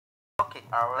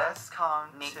Let's come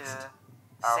next to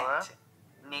our sentence.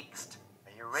 Next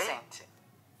Are you ready? sentence.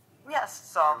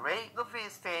 Yes, so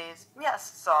Luffy's face.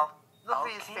 Yes, so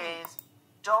Luffy's Okay. face.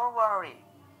 Don't worry,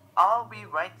 I'll be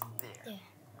right there. Yeah.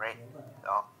 Right.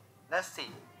 So let's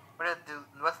see.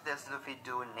 What does Luffy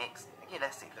do next? Okay,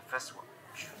 let's see the first one.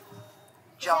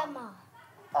 Jump Jump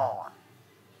on.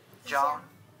 Jump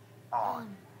on.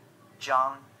 on.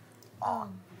 Jump on.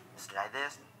 On. It's like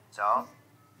this. So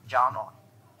jump on.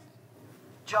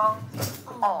 Jump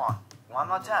on. One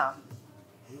more time.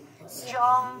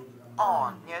 Jump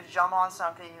on. You jump on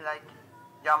something like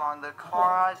jump on the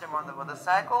car, jump on the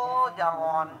motorcycle, jump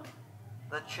on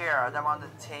the chair, jump on the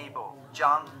table.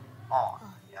 Jump on.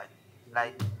 Yeah.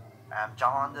 Like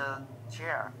jump on the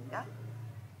chair. Yeah.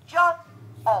 Jump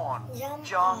on. Jump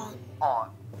Jump on.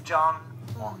 Jump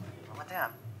on. One more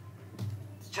time.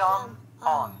 Jump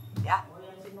on. Yeah.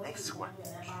 Next one.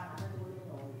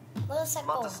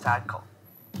 Motorcycle. Motorcycle.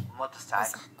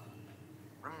 Motorcycle.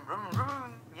 Vroom, vroom,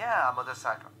 vroom. Yeah,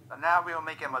 motorcycle. So now we will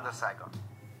make a motorcycle.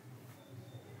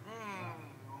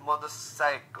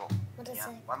 Motorcycle.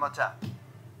 Motorcycle. Yeah, one more time.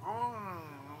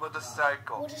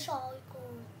 Motorcycle. Motorcycle.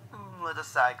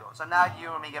 Motorcycle. So now you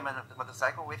will make a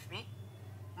motorcycle with me.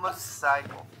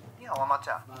 Motorcycle. Yeah, one more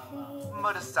time.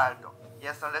 Motorcycle.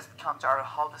 Yes, so let's come to our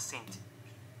whole sentence.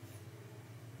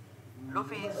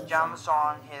 Luffy jumps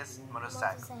on his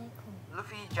motorcycle.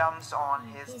 Luffy jumps on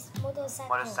his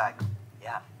motorcycle.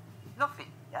 Yeah. Luffy.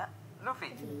 Yeah.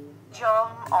 Luffy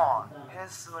jump on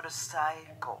his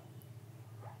motorcycle.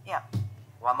 Yeah.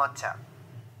 One more time.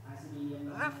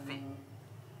 Luffy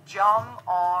jump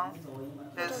on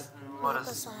his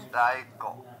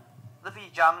motorcycle. Luffy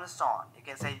jumps on. You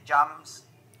can say jumps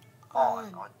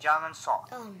on or jumps on.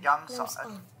 Jumps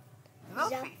on.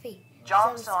 Luffy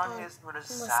jumps on his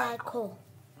motorcycle.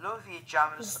 Luffy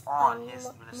jumps on his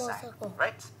motorcycle.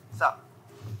 Right? So,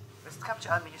 let's come to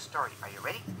our mini story. Are you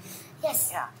ready? Yes.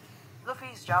 Yeah. Luffy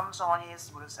jumps on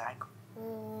his motorcycle.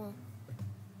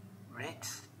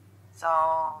 Right?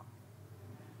 So,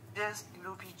 does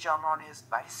Luffy jump on his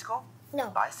bicycle? No.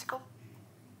 Bicycle?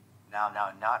 No,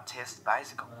 not his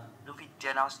bicycle. Luffy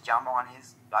did not jump on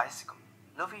his bicycle.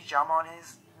 Luffy jump on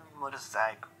his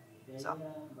motorcycle. So,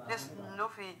 does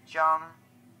Luffy jump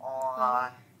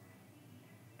on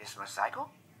his motorcycle?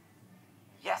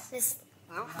 Yes. This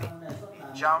Luffy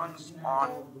jumps on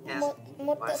his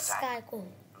motorcycle.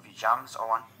 Luffy jumps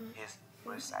on his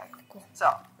motorcycle. So,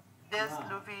 does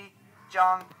Luffy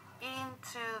jump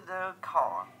into the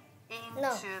car?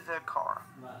 Into the car?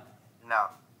 No,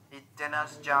 he did not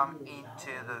jump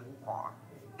into the car.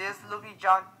 Does Luffy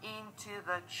jump into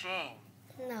the chain?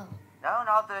 No. No,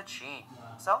 not the chain.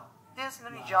 So, does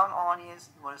Luffy jump on his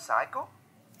motorcycle?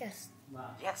 Yes.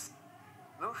 Yes.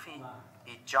 Luffy,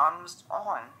 he jumps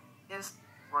on his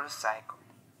motorcycle.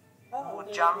 Who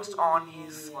jumps on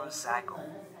his motorcycle?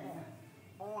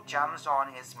 Who jumps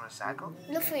on his motorcycle?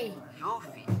 Luffy.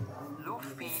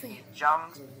 Luffy he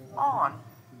jumps on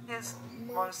his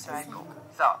motorcycle.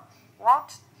 So,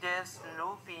 what does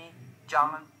Luffy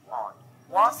jump on?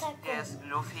 What does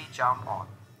Luffy jump on?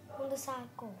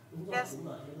 Motorcycle. His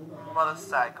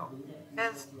motorcycle.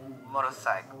 His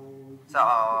motorcycle. So,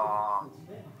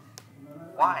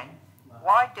 why?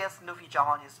 Why does Luffy jump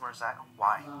on his motorcycle?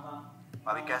 Why?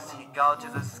 Well, because he goes to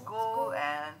the school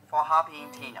and for helping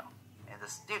Tina and the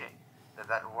student. So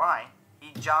that's why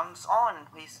he jumps on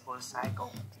his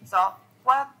motorcycle. So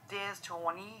what does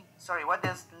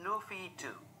Luffy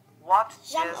do? What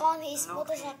Jump does on his Luffy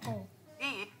motorcycle.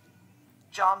 He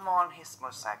jump on his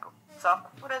motorcycle. So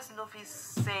what does Luffy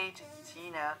say to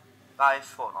Tina by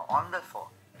phone or on the phone?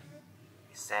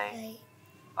 He say,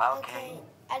 okay,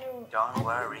 don't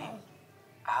worry,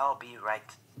 I'll be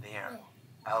right there.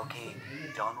 Okay,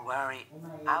 don't worry,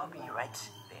 I'll be right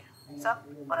there. So,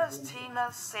 what does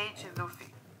Tina say to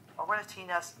Luffy? Or what does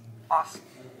Tina ask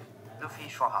Luffy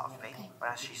for help?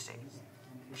 What does she say?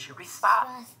 She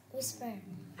whispers.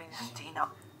 Thinks Tina,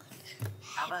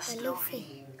 help us,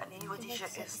 Luffy. An evil teacher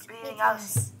is beating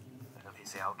us. Luffy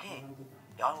say, okay,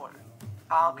 don't worry,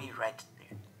 I'll be right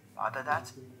there. After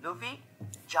that, Luffy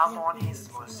jump on his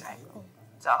motorcycle.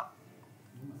 So,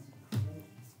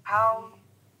 how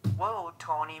will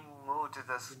Tony move to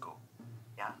the school?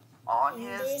 Yeah, on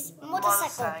his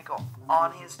motorcycle.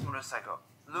 On his motorcycle.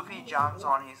 Luffy jumps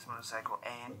on his motorcycle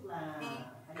and he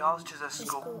goes to the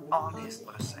school on his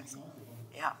motorcycle.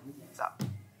 Yeah, so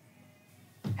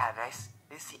guys,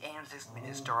 this is the end of this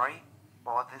mini story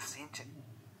for this sentence.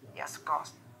 Yes, of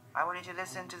course. I want you to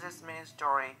listen to this mini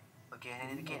story again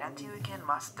and again until you can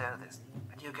master this.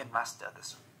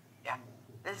 Yeah,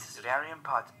 this is very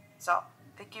important. So,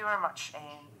 thank you very much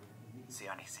and So you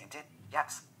only sent it?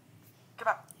 Yes.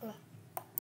 Goodbye.